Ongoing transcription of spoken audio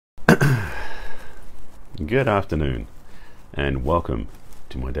Good afternoon, and welcome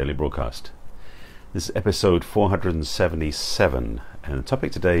to my daily broadcast. This is episode 477, and the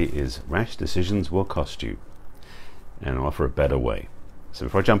topic today is rash decisions will cost you, and I'll offer a better way. So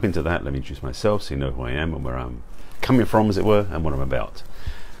before I jump into that, let me introduce myself so you know who I am and where I'm coming from, as it were, and what I'm about.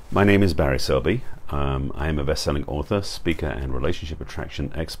 My name is Barry Selby. I am a best-selling author, speaker, and relationship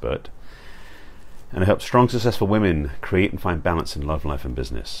attraction expert, and I help strong, successful women create and find balance in love, life, and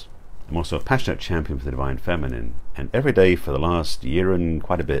business. I'm also a passionate champion for the divine feminine, and every day for the last year and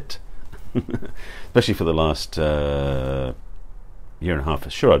quite a bit, especially for the last year and a half, for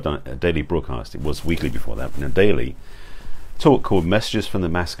sure, I've done a daily broadcast. It was weekly before that, but a daily talk called Messages from the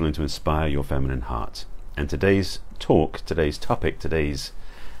Masculine to Inspire Your Feminine Heart. And today's topic, today's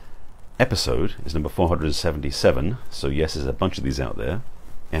episode is number 477. So yes, there's a bunch of these out there,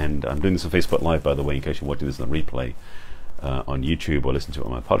 and I'm doing this on Facebook Live, by the way, in case you're watching this on the replay on YouTube or listen to it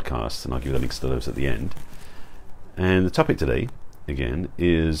on my podcast, and I'll give you the links to those at the end. And the topic today, again,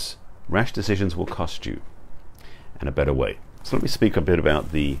 is rash decisions will cost you, and a better way. So let me speak a bit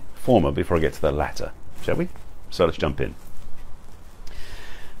about the former before I get to the latter, shall we? So let's jump in.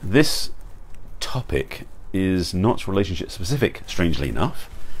 This topic is not relationship specific, strangely enough.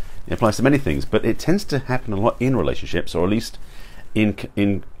 It applies to many things, but it tends to happen a lot in relationships, or at least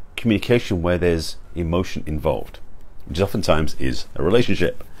in communication where there's emotion involved, which oftentimes is a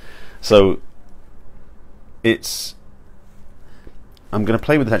relationship. So I'm going to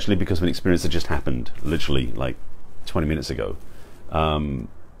play with it actually because of an experience that just happened literally like 20 minutes ago. I'm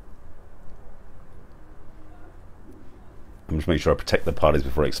just making sure I protect the parties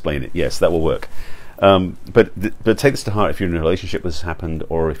before I explain it. Yes, that will work. But take this to heart if you're in a relationship that's happened,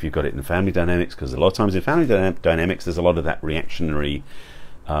 or if you've got it in family dynamics, because a lot of times in family dynamics there's a lot of that reactionary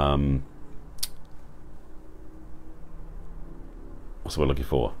what's the word looking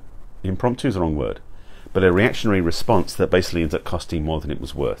for? Impromptu is the wrong word, but a reactionary response that basically ends up costing more than it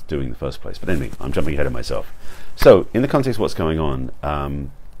was worth doing in the first place. But anyway, I'm jumping ahead of myself. So in the context of what's going on,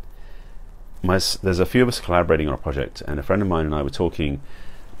 there's a few of us collaborating on a project, and a friend of mine and I were talking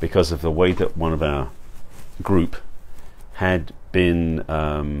because of the way that one of our group had been.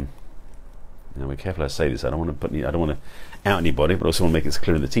 Now, be careful how I say this. I don't want to out anybody, but also want to make it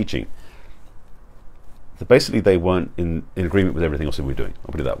clear in the teaching that basically they weren't in agreement with everything else that we were doing.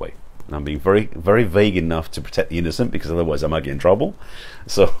 I'll put it that way. And I'm being very, very vague enough to protect the innocent, because otherwise I might get in trouble.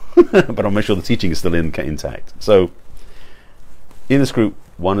 So, but I'll make sure the teaching is still intact. So, in this group,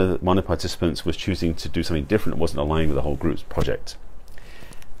 one of the participants was choosing to do something different. It wasn't aligned with the whole group's project.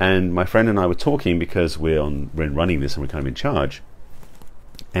 And my friend and I were talking because we're running this and we're kind of in charge.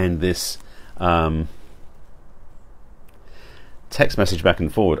 And this text message back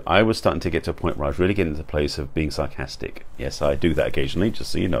and forward, I was starting to get to a point where I was really getting to the place of being sarcastic. Yes, I do that occasionally, just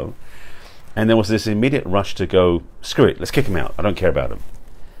so you know. And there was this immediate rush to go, screw it, let's kick him out. I don't care about him.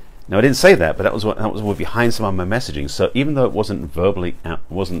 Now, I didn't say that, but that was what behind some of my messaging. So even though it wasn't verbally out,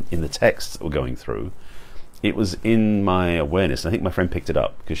 it wasn't in the texts that were going through, it was in my awareness. And I think my friend picked it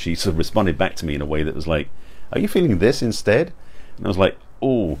up because she sort of responded back to me in a way that was like, are you feeling this instead? And I was like,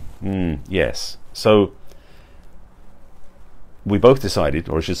 oh, yes. So we both decided,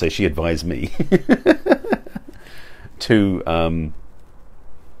 or I should say she advised me, to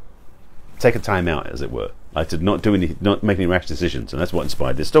take a time out, as it were. Like to not make any rash decisions. And that's what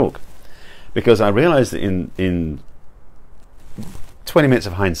inspired this talk. Because I realized that in 20 minutes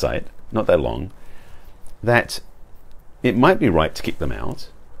of hindsight, not that long, that it might be right to kick them out,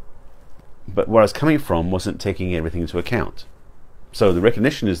 but where I was coming from wasn't taking everything into account. So the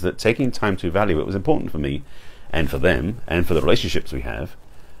recognition is that taking time to evaluate was important for me, and for them, and for the relationships we have,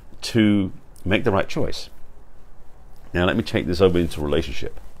 to make the right choice. Now let me take this over into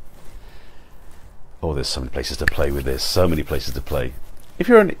relationship. Oh, there's so many places to play with this, so many places to play. If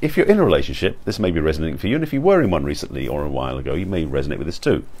you're in a relationship, this may be resonating for you, and if you were in one recently or a while ago, you may resonate with this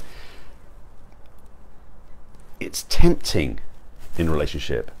too. It's tempting in a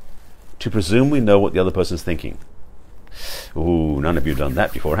relationship to presume we know what the other person's thinking. Ooh, none of you have done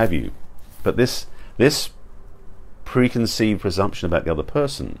that before, have you? But this preconceived presumption about the other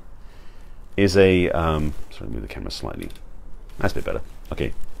person is a sorry, move the camera slightly. That's a bit better.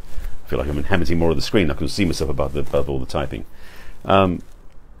 Okay, I feel like I'm inhabiting more of the screen. I can see myself above all the typing.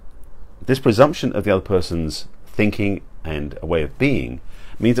 This presumption of the other person's thinking and a way of being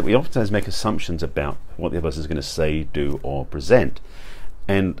means that we oftentimes make assumptions about what the other person is going to say, do, or present,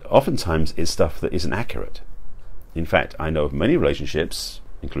 and oftentimes it's stuff that isn't accurate. In fact, I know of many relationships,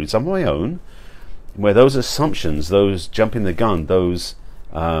 including some of my own, where those assumptions, those jumping the gun, those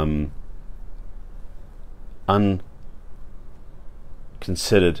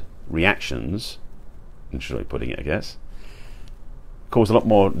unconsidered reactions interesting putting it, I guess, cause a lot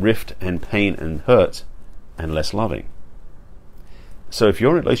more rift and pain and hurt and less loving. So if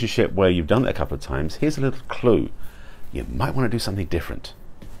you're in a relationship where you've done that a couple of times, here's a little clue. You might want to do something different.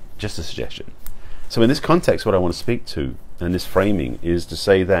 Just a suggestion. So in this context, what I want to speak to, and this framing, is to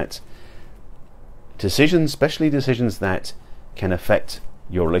say that decisions, especially decisions that can affect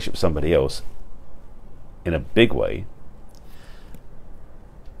your relationship with somebody else in a big way,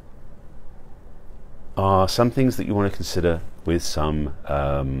 are some things that you want to consider with some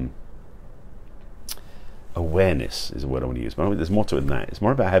awareness, is the word I want to use. But there's more to it than that. It's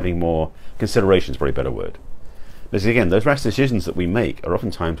more about having more consideration, is probably a better word. Because again, those rash decisions that we make are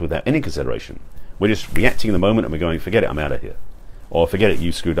oftentimes without any consideration. We're just reacting in the moment and we're going, forget it, I'm out of here. Or forget it,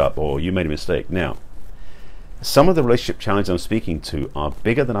 you screwed up, or you made a mistake. Now, some of the relationship challenges I'm speaking to are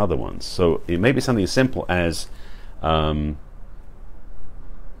bigger than other ones. So it may be something as simple as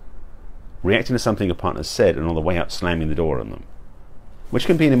reacting to something a partner said and on the way out slamming the door on them, which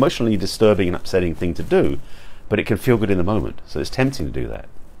can be an emotionally disturbing and upsetting thing to do, but it can feel good in the moment. So it's tempting to do that.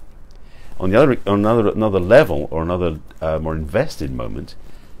 On another level, or another more invested moment,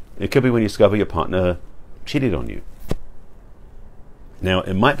 it could be when you discover your partner cheated on you. Now,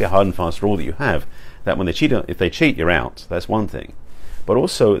 it might be a hard and fast rule that you have that when they cheat, if they cheat, you're out. That's one thing. But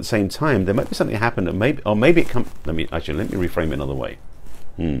also at the same time, there might be something happen that maybe it comes. Let me reframe it another way.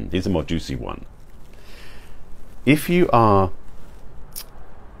 Here's a more juicy one. If you are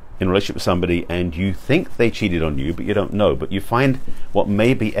in a relationship with somebody and you think they cheated on you, but you don't know, but you find what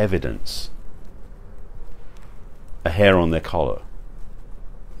may be evidence, a hair on their collar,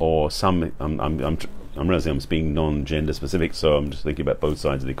 or some. I'm realizing I'm being non-gender specific, so I'm just thinking about both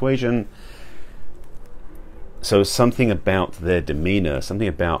sides of the equation. So something about their demeanor, something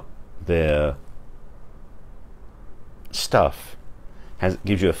about their stuff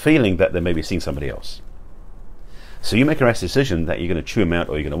gives you a feeling that they may be seeing somebody else. So you make a rash decision that you're going to chew them out,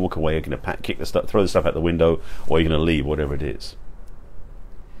 or you're going to walk away, you're going to kick the stuff, throw the stuff out the window, or you're going to leave, whatever it is.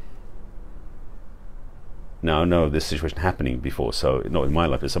 Now, I know this situation happening before, so not in my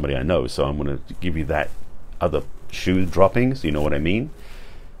life, it's somebody I know, so I'm going to give you that other shoe dropping, so you know what I mean.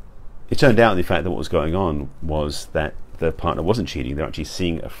 It turned out, in fact, that what was going on was that the partner wasn't cheating. They're actually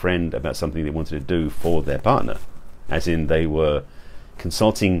seeing a friend about something they wanted to do for their partner, as in they were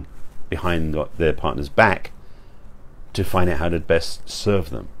consulting behind their partner's back to find out how to best serve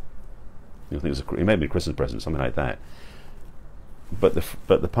them. I think it may have been a Christmas present, something like that. But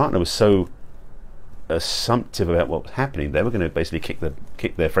the partner was so assumptive about what was happening, they were going to basically kick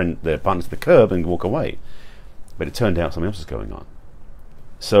their partner to the curb and walk away. But it turned out something else was going on.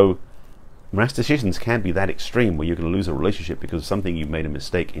 So rash decisions can be that extreme, where you're going to lose a relationship because of something you made a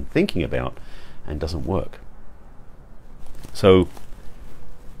mistake in thinking about and doesn't work. So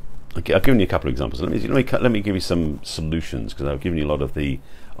I've given you a couple of examples. Let me give you some solutions, because I've given you a lot of the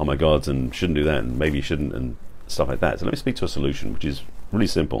oh my gods and shouldn't do that and maybe you shouldn't and stuff like that. So let me speak to a solution which is really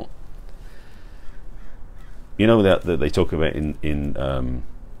simple. You know that they talk about in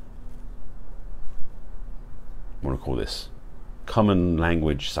what do I call this? Common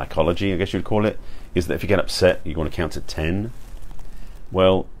language psychology, I guess you'd call it, is that if you get upset, you want to count to 10.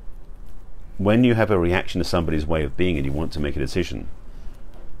 Well, when you have a reaction to somebody's way of being and you want to make a decision,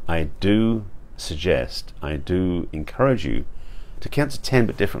 I do encourage you to count to 10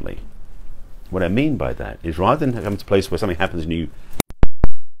 but differently. What I mean by that is, rather than come to a place where something happens and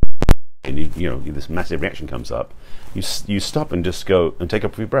this massive reaction comes up, you stop and just go and take a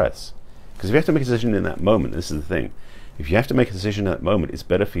few breaths. Because if you have to make a decision in that moment, this is the thing, if you have to make a decision in that moment, it's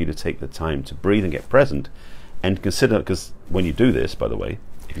better for you to take the time to breathe and get present and consider, because when you do this, by the way,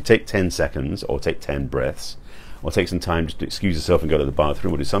 if you take 10 seconds or take 10 breaths or take some time just to excuse yourself and go to the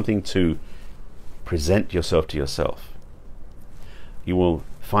bathroom or do something to present yourself to yourself, you will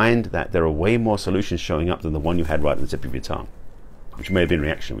find that there are way more solutions showing up than the one you had right at the tip of your tongue, which may have been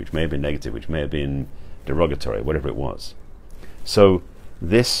reaction, which may have been negative, which may have been derogatory, whatever it was. So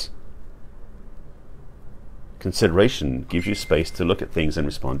this consideration gives you space to look at things and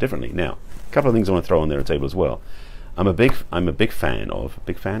respond differently. Now, a couple of things I want to throw on the table as well. I'm a big fan of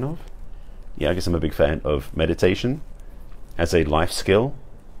meditation as a life skill.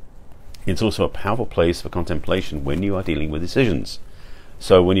 It's also a powerful place for contemplation when you are dealing with decisions.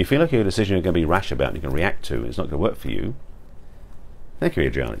 So when you feel like your decision you're going to be rash about and you're going to react to, it's not going to work for you. Thank you,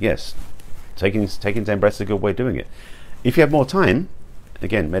 Adriana. Yes, taking 10 breaths is a good way of doing it. If you have more time,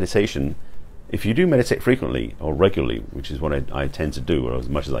 again, meditation. If you do meditate frequently or regularly, which is what I tend to do, or as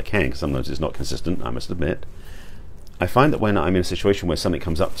much as I can, because sometimes it's not consistent, I must admit, I find that when I'm in a situation where something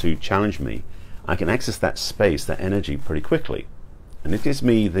comes up to challenge me, I can access that space, that energy pretty quickly. And it gives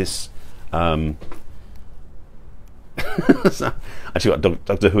me this So, actually, got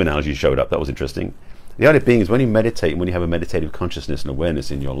Doctor Who analogy showed up. That was interesting. The idea being is when you meditate, when you have a meditative consciousness and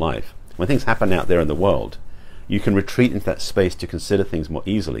awareness in your life, when things happen out there in the world, you can retreat into that space to consider things more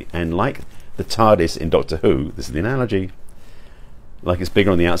easily. And like the TARDIS in Doctor Who, this is the analogy, like it's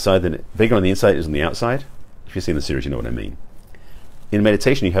bigger on the outside than bigger on the inside is on the outside. If you've seen the series, you know what I mean. In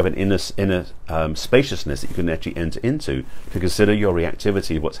meditation, you have an inner spaciousness that you can actually enter into to consider your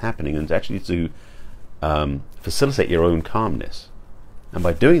reactivity of what's happening and actually to facilitate your own calmness. And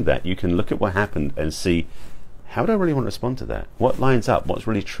by doing that, you can look at what happened and see, how do I really want to respond to that? What lines up? What's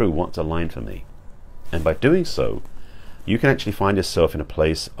really true? What's aligned for me? And by doing so, you can actually find yourself in a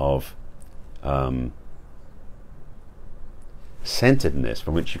place of centeredness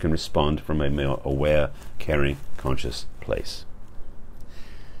from which you can respond from a more aware, caring, conscious place.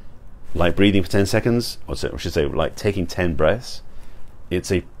 Like breathing for 10 seconds, or I should say like taking 10 breaths,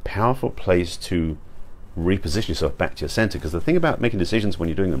 it's a powerful place to reposition yourself back to your center. Because the thing about making decisions when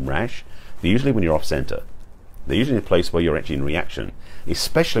you're doing them rash, they're usually when you're off center. They're usually in a place where you're actually in reaction,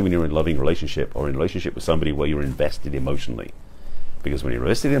 especially when you're in a loving relationship or in a relationship with somebody where you're invested emotionally. Because when you're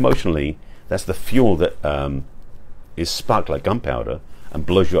invested emotionally, that's the fuel that is sparked like gunpowder and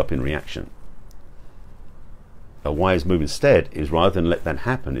blows you up in reaction. A wise move instead is, rather than let that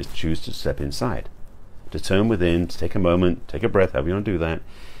happen, is choose to step inside, to turn within, to take a moment, take a breath, however you want to do that,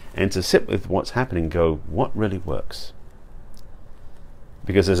 and to sit with what's happening and go, what really works?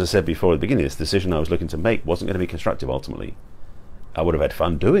 Because as I said before at the beginning, this decision I was looking to make wasn't going to be constructive ultimately. I would have had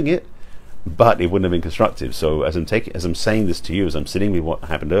fun doing it, but it wouldn't have been constructive. So as I'm saying this to you, as I'm sitting with what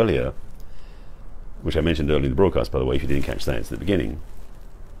happened earlier, which I mentioned earlier in the broadcast, by the way, if you didn't catch that, it's the beginning,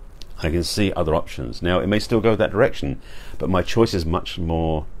 I can see other options. Now, it may still go that direction, but my choice is much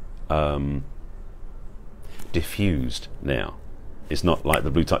more diffused now. It's not like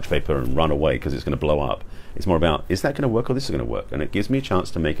the blue touch paper and run away because it's going to blow up. It's more about, is that going to work or this is going to work? And it gives me a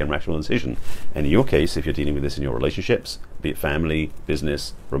chance to make a rational decision. And in your case, if you're dealing with this in your relationships, be it family,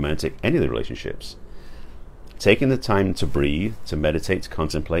 business, romantic, any of the relationships, taking the time to breathe, to meditate, to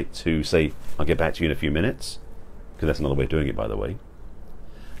contemplate, to say, I'll get back to you in a few minutes, because that's another way of doing it, by the way,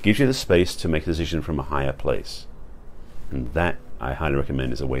 gives you the space to make a decision from a higher place. And that, I highly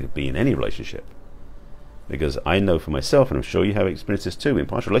recommend, is a way to be in any relationship. Because I know for myself, and I'm sure you have experienced this too, in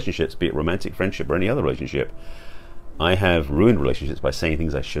past relationships, be it romantic, friendship, or any other relationship, I have ruined relationships by saying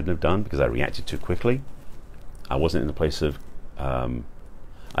things I shouldn't have done because I reacted too quickly. I wasn't in a place of, I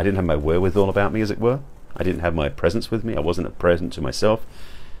didn't have my wherewithal about me, as it were. I didn't have my presence with me. I wasn't present to myself,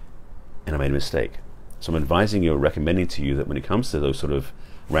 and I made a mistake. So I'm advising you, recommending to you that when it comes to those sort of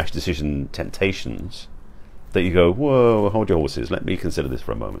rash decision temptations, that you go, whoa, hold your horses, let me consider this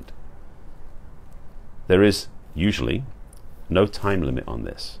for a moment. There is usually no time limit on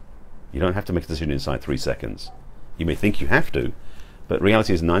this. You don't have to make a decision inside 3 seconds. You may think you have to, but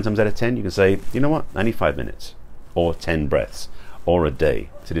reality is 9 times out of 10 you can say, you know what, I need 5 minutes, or 10 breaths, or a day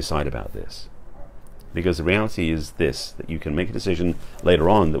to decide about this. Because the reality is this, that you can make a decision later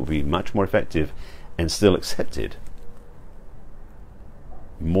on that will be much more effective and still accepted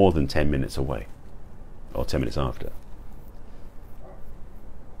more than 10 minutes away, or 10 minutes after.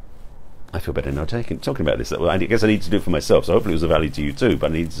 I feel better now talking about this. I guess I need to do it for myself, so hopefully it was of value to you too,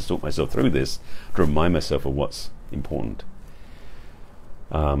 but I need to talk myself through this to remind myself of what's important.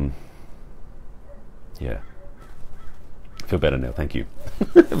 Yeah. I feel better now, thank you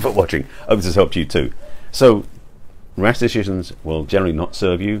for watching. I hope this has helped you too. So, rash decisions will generally not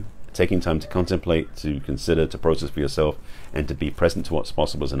serve you. Taking time to contemplate, to consider, to process for yourself, and to be present to what's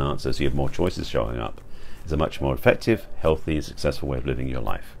possible as an answer so you have more choices showing up is a much more effective, healthy, and successful way of living your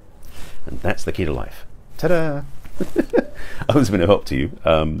life. And that's the key to life. Ta-da! I hope it's been a help to you.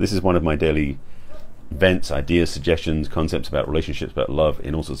 This is one of my daily vents, ideas, suggestions, concepts about relationships, about love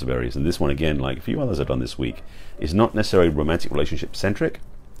in all sorts of areas. And this one, again, like a few others I've done this week, is not necessarily romantic relationship centric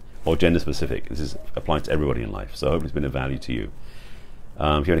or gender specific. This is applied to everybody in life. So I hope it's been of value to you.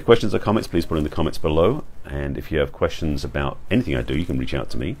 If you have any questions or comments, please put in the comments below. And if you have questions about anything I do, you can reach out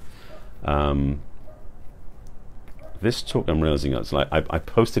to me. This talk, I'm realizing, it's like I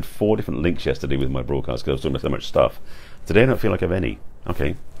posted 4 different links yesterday with my broadcast because I was talking about so much stuff. Today I don't feel like I have any.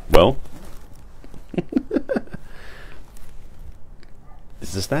 Okay, well,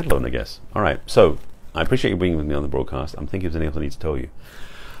 it's a standalone, I guess. All right, so I appreciate you being with me on the broadcast. I'm thinking if there's anything else I need to tell you.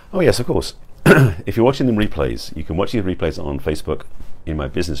 Oh yes, of course. If you're watching them replays, you can watch these replays on Facebook in my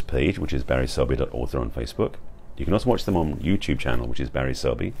business page, which is barryselby.author on Facebook. You can also watch them on YouTube channel, which is Barry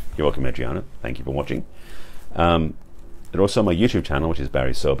Selby. You're welcome, Adriana. Thank you for watching. They're also on my YouTube channel, which is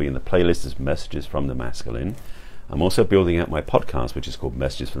Barry Selby, and the playlist is Messages from the Masculine. I'm also building out my podcast, which is called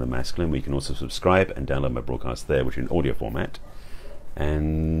Messages from the Masculine, where you can also subscribe and download my broadcast there, which is in audio format.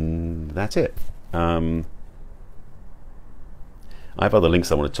 And that's it. I have other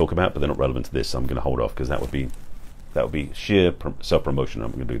links I want to talk about, but they're not relevant to this, so I'm going to hold off, because that would be sheer self-promotion.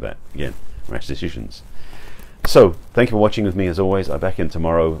 I'm going to do that again. Rash decisions. So thank you for watching with me as always. I'm back in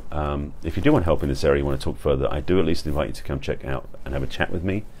tomorrow. If you do want help in this area, you want to talk further, I do at least invite you to come check out and have a chat with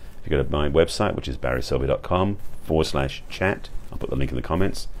me. If you go to my website, which is barryselby.com/chat, I'll put the link in the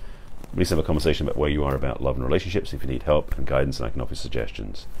comments. Please have a conversation about where you are about love and relationships. If you need help and guidance, and I can offer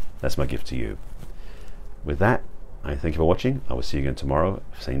suggestions. That's my gift to you. With that, I thank you for watching. I will see you again tomorrow,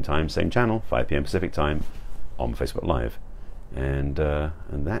 same time, same channel, 5 p.m. Pacific time on Facebook Live. And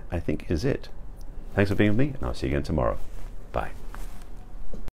that, I think, is it. Thanks for being with me, and I'll see you again tomorrow. Bye.